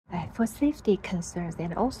for safety concerns,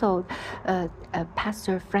 and also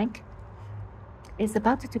Pastor Frank is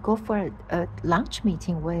about to go for a lunch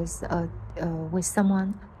meeting with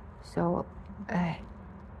someone. So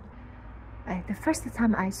the first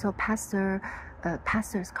time I saw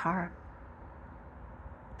Pastor's car.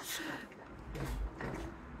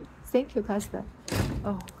 Thank you, Pastor.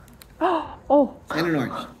 Oh. Oh. And an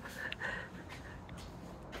orange.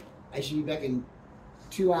 I should be back in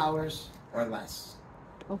 2 hours or less.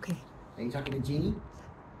 Okay. Are you talking to Jeannie?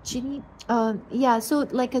 Jeannie, yeah. So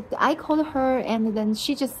like I called her, and then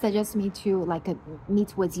she just suggests me to like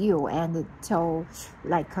meet with you and tell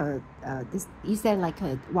like this. You said like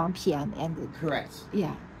 1 p.m. and correct.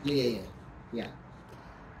 Yeah. Yeah.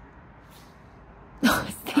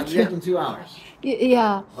 Thank I'll be you. back in 2 hours.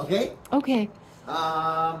 Yeah. Okay. Okay.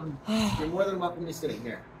 You're more than welcome to stay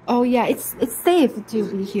here. Oh yeah, it's safe to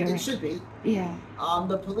be here. It should be. Yeah.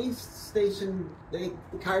 The police station, the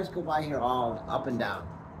cars go by here all up and down.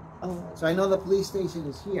 Oh. So I know the police station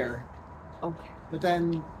is here. Okay. But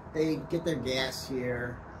then they get their gas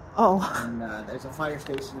here. Oh. And there's a fire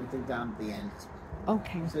station, I think, down at the end.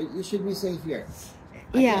 Okay. So you should be safe here.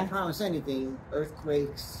 I can't promise anything.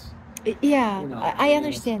 Earthquakes. Yeah, you know, I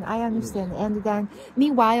understand. And then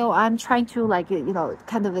meanwhile, I'm trying to like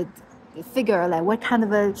kind of figure like what kind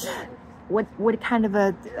of a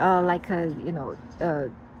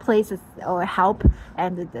places or help,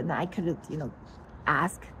 and then I could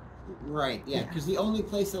ask. Right. Yeah. Because the only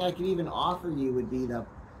place that I could even offer you would be the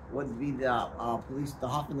police, the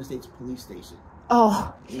Hoffman Estates police station.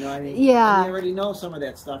 Oh, you know what I mean? Yeah. And you already know some of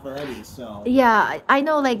that stuff already, so. Yeah, I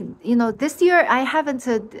know. Like this year I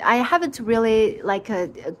haven't really like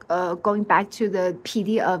going back to the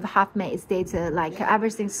PD of Hoffman Estates ever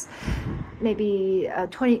since maybe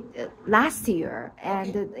last year,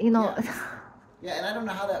 and Yeah, and I don't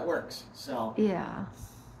know how that works, so. Yeah.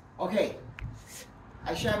 Okay,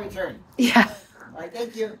 I shall return. Yeah. All right,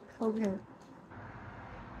 thank you. Okay.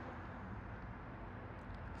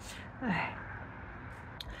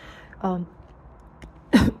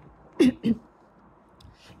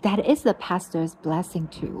 That is the pastor's blessing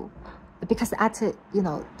too, because at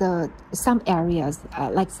some areas,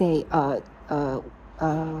 like say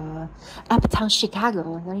uptown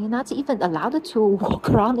Chicago, they're not even allowed to walk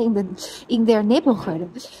around in their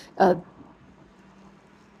neighborhood